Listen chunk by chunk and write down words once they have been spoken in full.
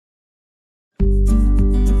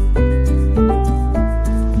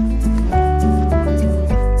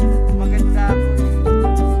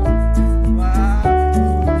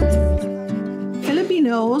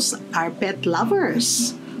Filipinos are pet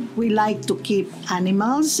lovers. We like to keep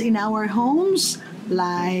animals in our homes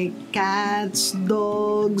like cats,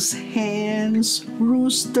 dogs, hens,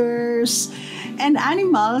 roosters, and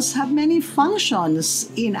animals have many functions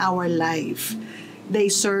in our life. They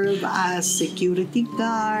serve as security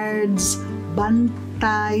guards,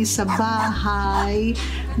 bantay sa bahay.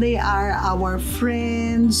 They are our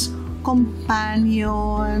friends,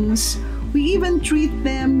 companions. We even treat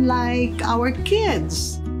them like our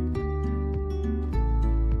kids.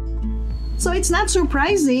 So it's not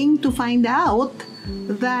surprising to find out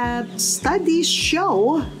that studies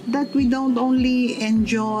show that we don't only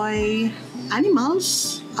enjoy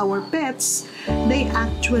animals, our pets, they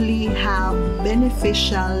actually have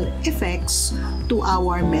beneficial effects to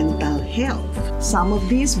our mental health. Some of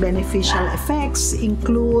these beneficial effects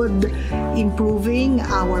include improving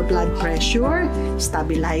our blood pressure,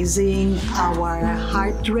 stabilizing our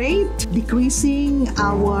heart rate, decreasing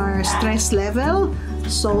our stress level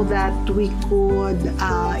so that we could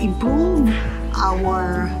improve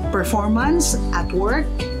our performance at work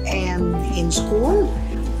and in school,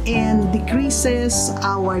 and decreases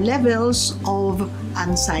our levels of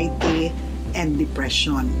anxiety and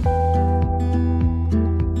depression.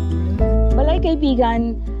 Balay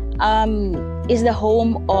Kaibigan is the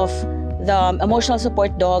home of the emotional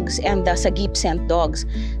support dogs and the Sagip scent dogs.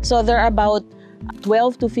 So there are about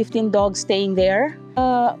 12 to 15 dogs staying there.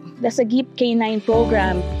 The Sagip K9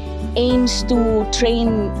 program aims to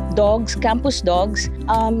train dogs, campus dogs,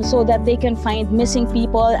 so that they can find missing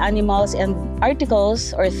people, animals, and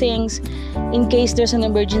articles or things in case there's an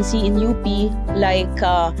emergency in UP, like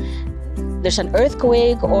there's an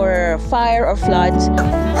earthquake or fire or floods.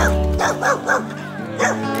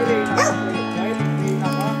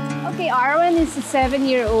 Okay, Arwen is a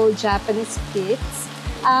 7-year-old Japanese kid.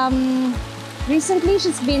 Recently,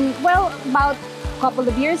 she's been, well, about a couple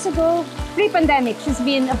of years ago, pre-pandemic, she's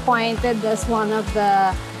been appointed as one of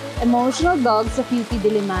the emotional dogs of UP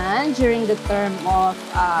Diliman during the term of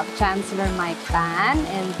Chancellor Mike Tan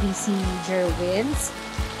and VC Jerwins.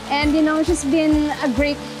 And you know, she's been a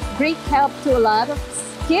great help to a lot of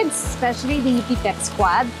kids, especially the UP Tech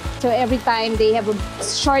Squad. So every time they have a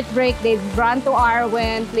short break, they run to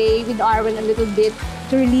Arwen, play with Arwen a little bit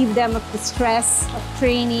to relieve them of the stress of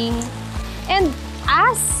training. And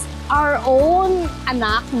as our own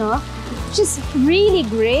anak, no, she's really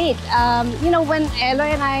great. You know, when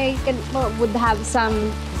Eloy and I would have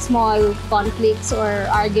some small conflicts or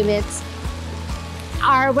arguments,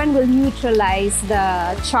 Arwen will neutralize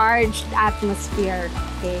the charged atmosphere.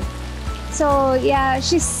 Okay, so yeah,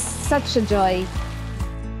 she's such a joy.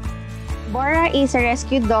 Bora is a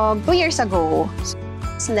rescued dog 2 years ago.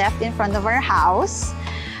 It's left in front of our house,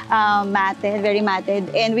 matted, very matted,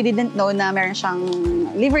 and we didn't know na meron siyang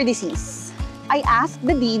liver disease. I asked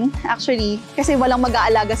the dean, actually, kasi walang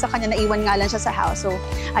mag-aalaga sa kanya, naiwan nga lang siya sa house. So,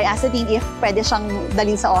 I asked the dean if pwede siyang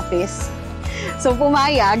dalhin sa office. So,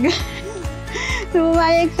 pumayag.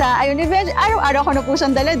 Pumayag siya. Ayun, araw-araw ko na po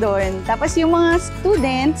siyang dala doon. Tapos yung mga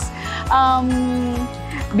students,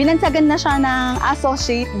 binansagan na siya ng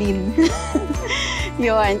associate dean.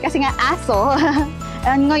 Yun, kasi nga aso.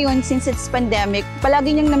 And ngayon, since it's pandemic,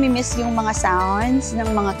 palagi niyang namimiss yung mga sounds ng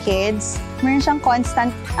mga kids. Meron siyang constant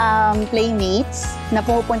playmates na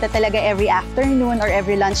pupunta talaga every afternoon or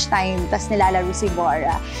every lunchtime, tapos nilalaro si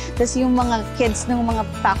Bora. Tapos yung mga kids ng mga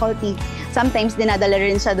faculty, sometimes dinadala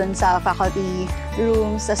rin siya doon sa faculty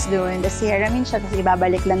rooms, tapos doon, tapos hihiramin siya, tapos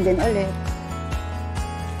ibabalik lang din ulit.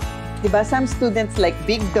 Diba, some students like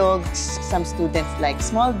big dogs, some students like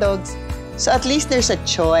small dogs. So at least there's a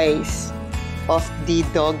choice of the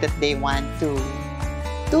dog that they want to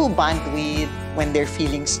bond with when they're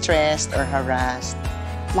feeling stressed or harassed.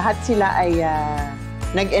 Lahat sila ay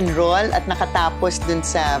nag-enroll at nakatapos dun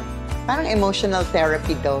sa parang emotional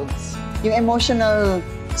therapy dogs. Yung emotional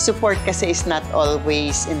support kasi is not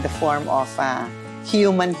always in the form of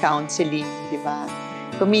human counseling, di ba?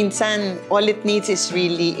 Kung minsan, all it needs is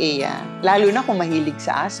really lalo na kung mahilig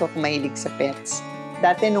sa aso, kung mahilig sa pets.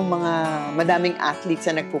 Dati nung mga madaming athletes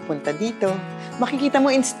na nagpupunta dito, makikita mo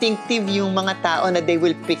instinctive yung mga tao na they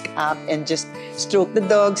will pick up and just stroke the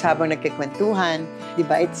dogs habang nagkikwentuhan.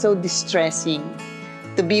 Diba? It's so distressing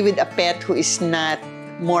to be with a pet who is not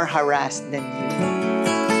more harassed than you.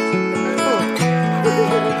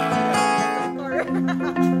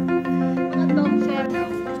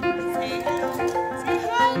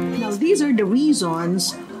 Now, these are the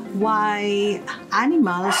reasons why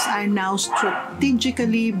animals are now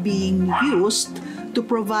strategically being used to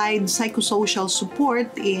provide psychosocial support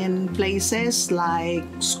in places like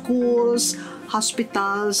schools,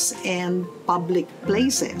 hospitals and public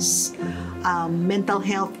places. Mental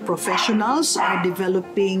health professionals are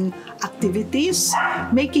developing activities,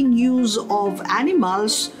 making use of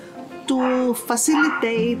animals to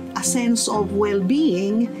facilitate a sense of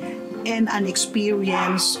well-being and an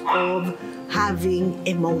experience of having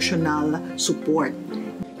emotional support.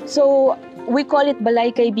 So we call it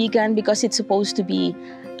Balay Kaibigan because it's supposed to be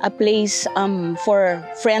a place for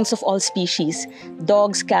friends of all species,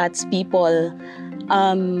 dogs, cats, people,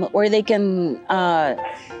 where they can,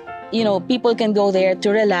 people can go there to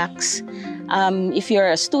relax. If you're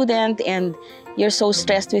a student and you're so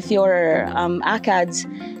stressed with your ACADS,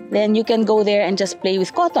 then you can go there and just play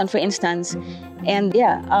with cotton, for instance, and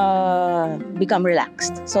become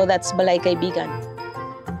relaxed. So that's Balay Kaibigan.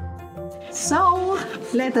 So,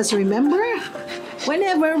 let us remember,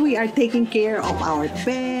 whenever we are taking care of our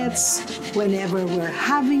pets, whenever we're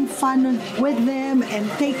having fun with them and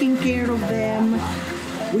taking care of them,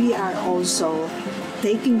 we are also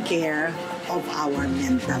taking care of our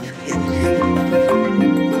mental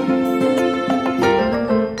health.